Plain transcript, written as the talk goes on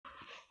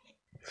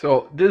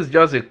So this is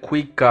just a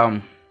quick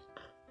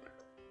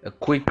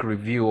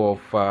review of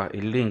a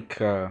link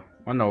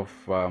one of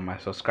my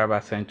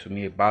subscribers sent to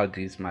me about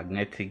this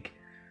magnetic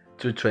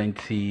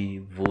 220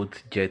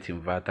 volt jet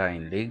inverter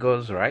in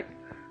Lagos, right?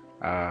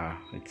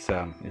 It's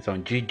on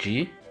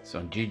GG. It's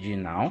on GG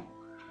now,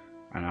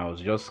 and I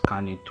was just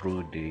scanning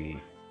through the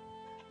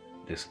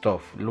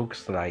stuff.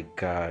 Looks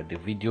like the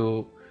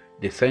video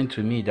they sent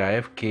to me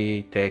that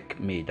Fktech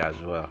made as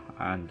well,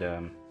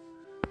 and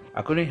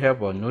I couldn't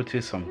help but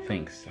notice some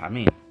things. I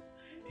mean,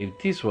 if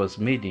this was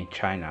made in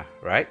China,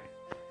 right,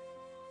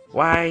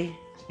 why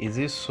is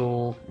it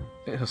so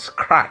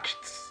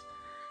scratched?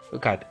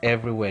 Look at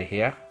everywhere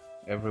here,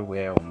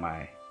 everywhere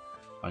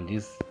on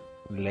this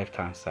left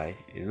hand side,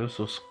 it looks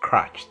so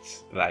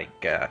scratched,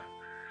 like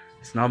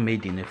it's not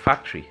made in a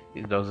factory.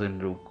 It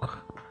doesn't look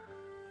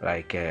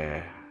like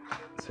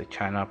it's a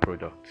China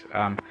product.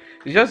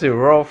 It's just a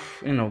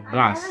rough,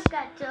 glance.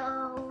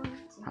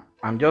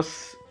 I'm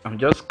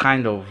just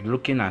kind of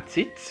looking at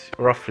it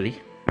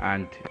roughly,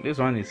 and this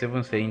one is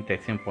even saying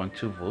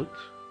 13.2 volts.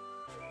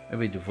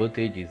 Maybe the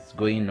voltage is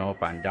going up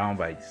and down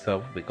by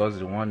itself, because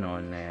the one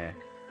on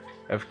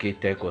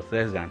Fktech was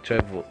less than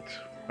 12 volts,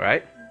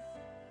 right?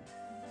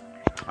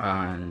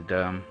 And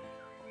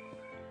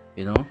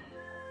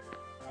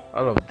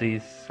all of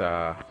these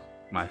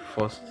my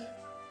first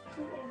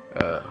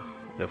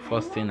the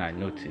first thing I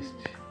noticed,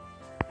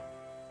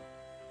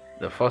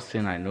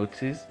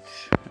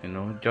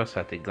 just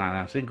at a glance.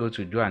 I'm still going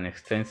to do an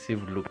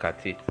extensive look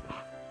at it.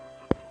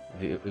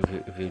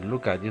 If you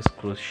look at this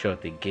close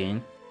shot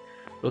again,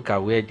 look at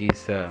where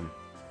this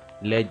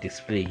LED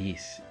display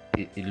is.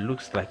 It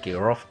looks like a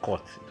rough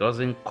cut. It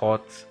doesn't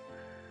cut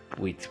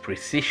with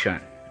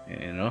precision,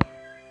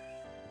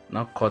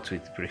 not cut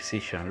with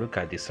precision. Look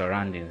at the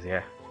surroundings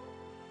here.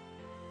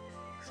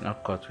 It's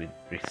not cut with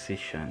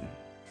precision.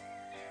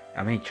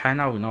 I mean,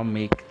 China will not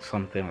make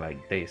something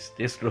like this.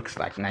 This looks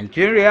like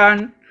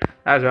Nigerian.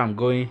 That's where I'm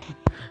going.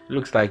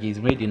 Looks like it's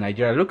made in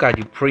Nigeria. Look at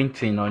the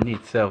printing on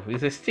itself.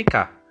 It's a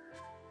sticker.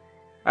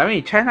 I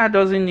mean, China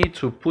doesn't need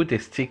to put a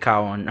sticker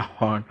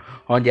on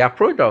their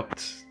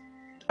products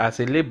as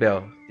a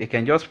label. They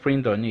can just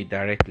print on it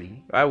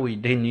directly. Why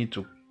would they need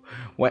to?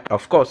 Well,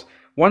 of course,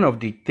 one of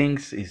the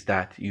things is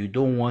that you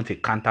don't want a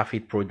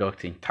counterfeit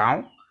product in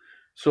town.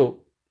 So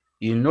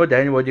that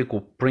anybody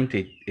could print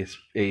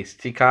a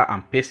sticker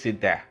and paste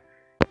it there.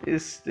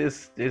 This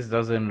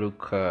doesn't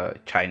look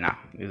China.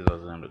 This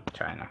doesn't look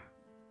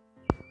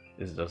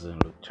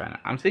China.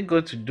 I'm still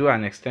going to do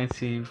an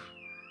extensive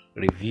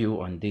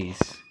review on this.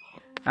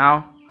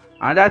 Now,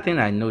 another thing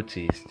I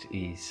noticed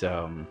is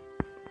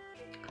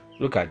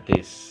look at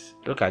this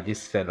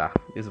seller,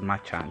 this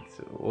merchant,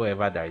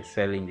 whoever that is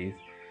selling this.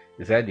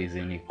 He said he's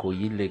in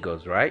Ikoyi,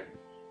 Lagos, right?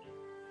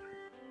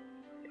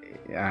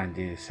 And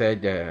he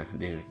said the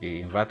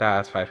inverter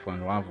has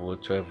 5.1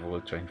 volt, 12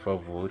 volt, 24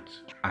 volt,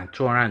 and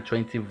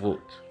 220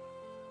 volt.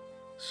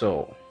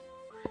 So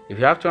if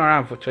you have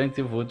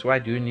 220 volts, why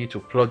do you need to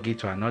plug it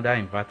to another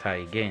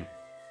inverter again?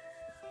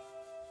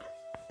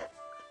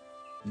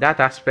 That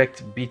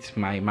aspect beats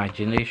my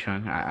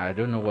imagination. I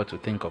don't know what to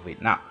think of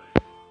it. Now,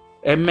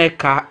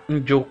 Emeka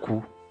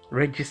Njoku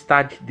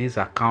registered this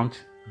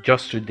account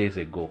just 2 days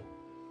ago.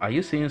 Are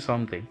you seeing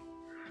something?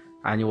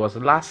 And it was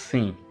last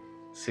seen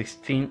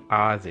 16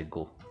 hours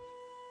ago.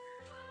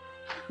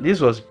 This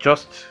was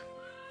just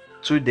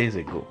 2 days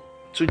ago.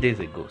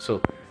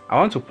 So I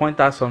want to point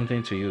out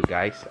something to you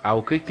guys.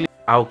 I'll quickly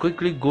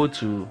go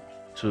to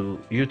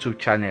YouTube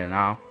channel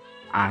now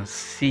and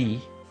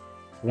see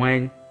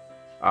when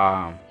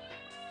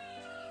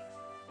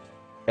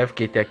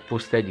Fktech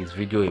posted this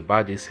video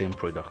about the same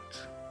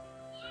product.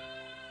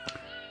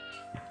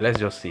 Let's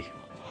just see.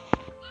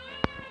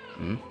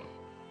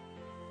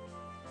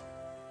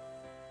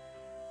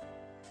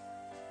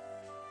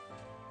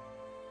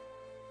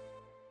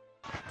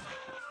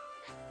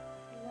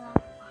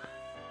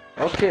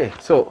 Okay,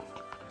 so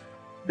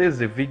this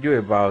is a video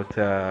about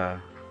the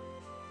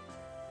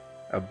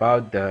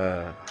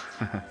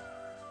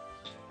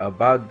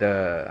about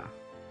the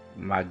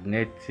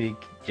magnetic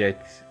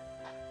jet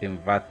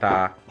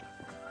inverter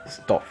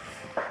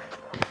stuff.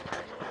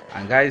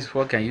 And guys,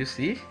 what can you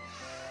see?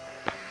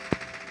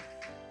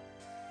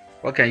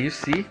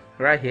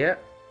 Right here?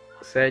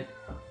 Said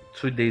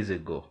 2 days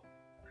ago.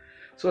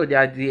 So they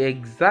are the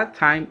exact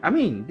time. I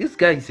mean, this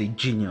guy is a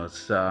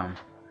genius.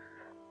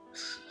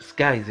 This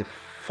guy is a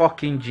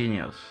fucking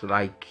genius.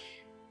 Like,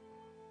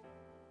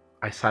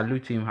 I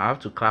salute him. I have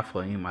to clap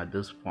for him at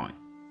this point.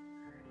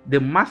 The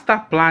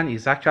master plan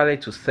is actually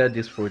to sell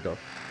this product,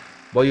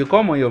 but you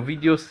come on your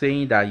video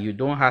saying that you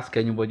don't ask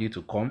anybody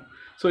to come.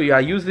 So you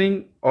are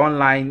using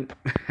online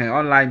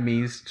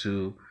means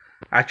to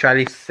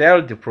actually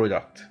sell the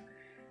product.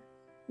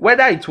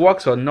 Whether it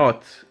works or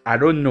not, I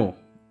don't know.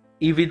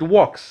 If it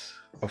works,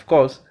 of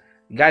course,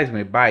 guys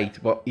may buy it.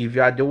 But if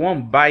you are the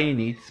one buying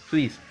it,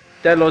 please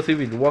tell us if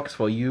it works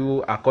for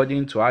you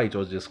according to how it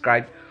was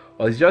described,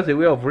 or it's just a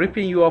way of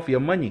ripping you off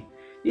your money.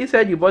 He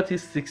said you bought it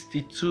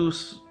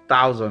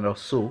 62,000 or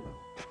so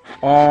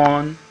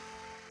on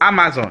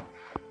Amazon.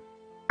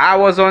 I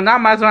was on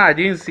Amazon. I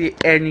didn't see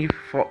any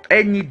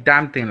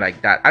damn thing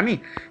like that. I mean,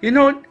 you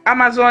know,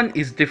 Amazon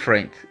is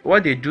different.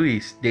 What they do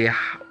is they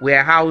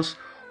warehouse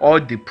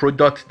all the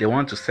products they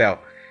want to sell.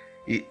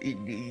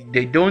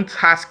 They don't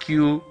ask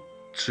you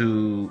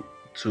to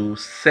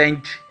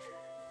send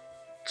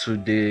to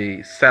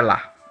the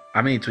seller,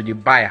 I mean to the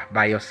buyer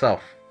by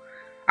yourself.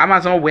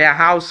 Amazon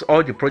warehouse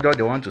all the products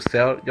they want to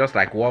sell, just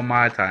like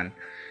Walmart, and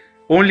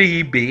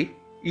only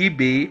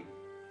eBay,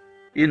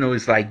 you know,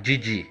 it's like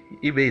GG.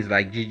 eBay is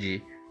like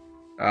GG.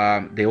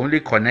 They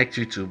only connect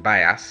you to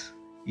buyers.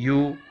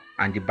 You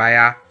and the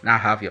buyer now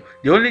have your.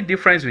 The only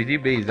difference with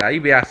eBay is that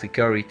eBay has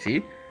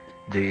security.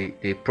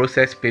 They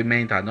process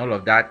payment and all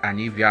of that. And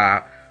if you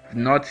are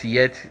not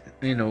yet,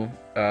 you know,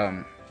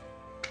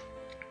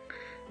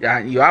 yeah,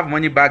 you have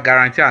money back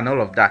guarantee and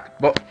all of that.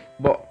 But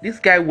this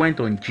guy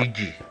went on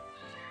GG.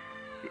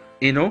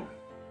 You know,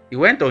 he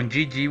went on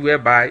GG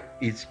whereby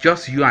it's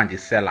just you and the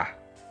seller.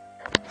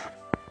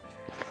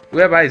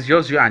 Whereby it's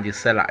just you and the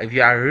seller. If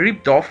you are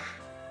ripped off,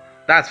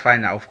 that's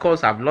fine. Now, of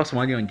course, I've lost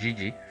money on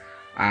GG,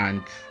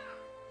 and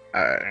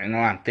you know,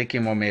 I'm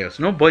taking more measures.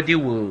 Nobody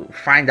will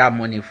find that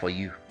money for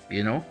you.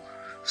 You know,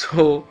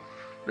 so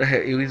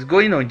it is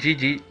going on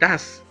GG.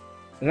 That's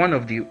one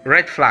of the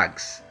red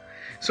flags.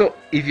 So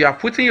if you are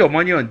putting your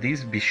money on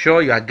this, be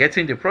sure you are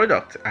getting the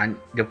product, and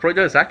the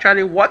product is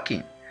actually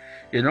working.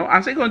 You know,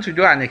 I'm still going to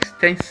do an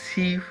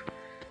extensive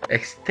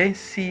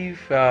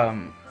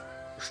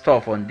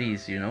stuff on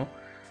this. You know,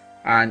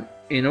 and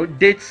you know,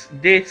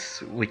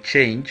 dates will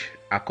change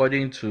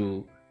according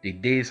to the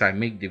days I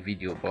make the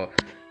video. But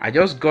I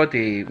just got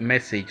a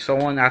message,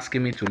 someone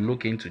asking me to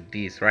look into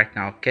this right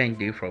now. Ken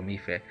Day from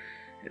Ife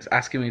is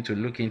asking me to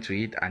look into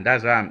it, and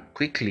that's why I'm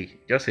quickly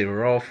just a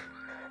rough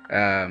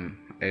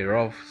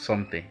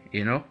something,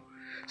 you know.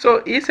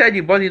 So he said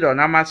he bought it on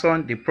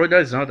Amazon. The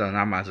product is not on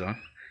Amazon,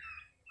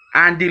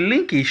 and the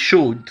link he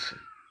showed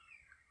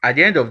at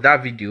the end of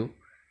that video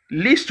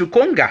leads to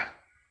Konga.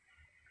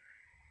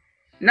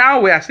 Now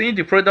we are seeing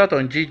the product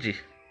on GG.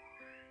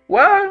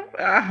 Well,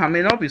 I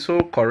may not be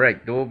so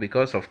correct though,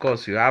 because of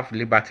course you have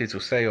liberty to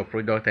sell your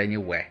product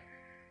anywhere.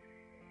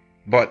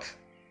 But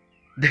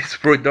this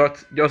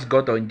product just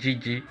got on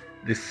GG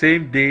the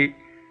same day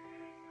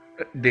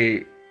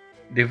the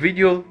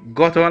video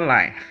got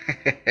online.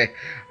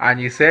 And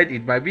he said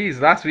it might be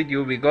his last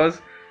video because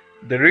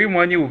the real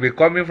money will be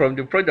coming from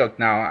the product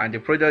now, and the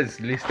product is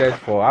listed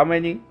for how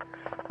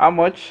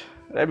much?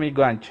 Let me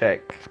go and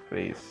check,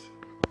 please.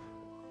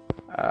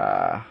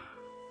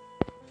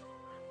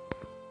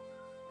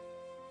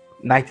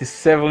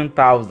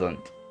 97,000.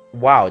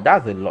 Wow,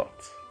 that's a lot.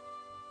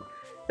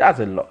 That's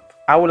a lot.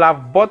 I would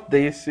have bought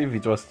this if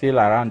it was still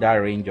around that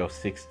range of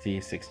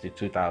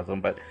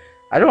 62,000, but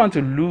I don't want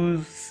to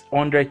lose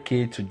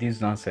 100k to this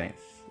nonsense,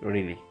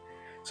 really.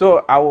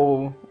 So I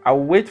will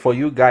wait for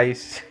you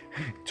guys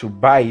to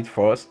buy it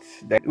first.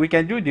 Then we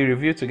can do the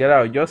review together,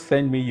 or just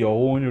send me your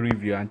own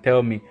review and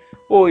tell me,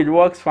 oh, it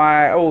works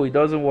fine, oh, it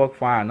doesn't work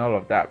fine, and all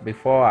of that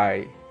before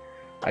I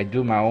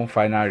do my own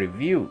final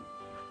review.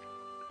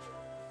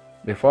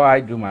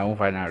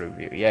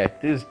 Yeah,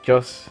 this is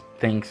just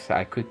things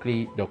I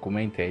quickly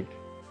documented.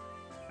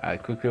 I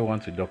quickly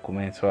want to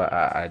document so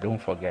I don't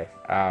forget.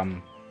 I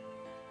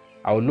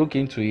will look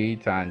into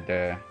it and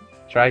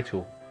try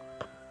to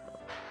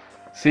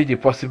see the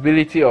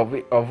possibility of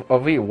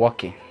it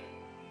working.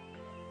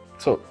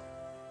 So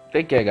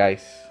take care,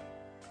 guys.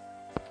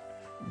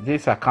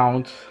 This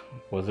account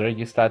was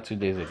registered 2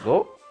 days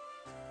ago,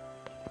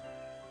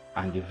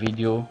 and the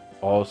video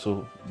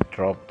also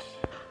dropped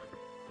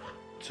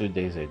 2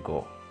 days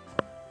ago.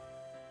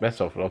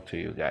 Best of luck to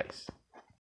you guys.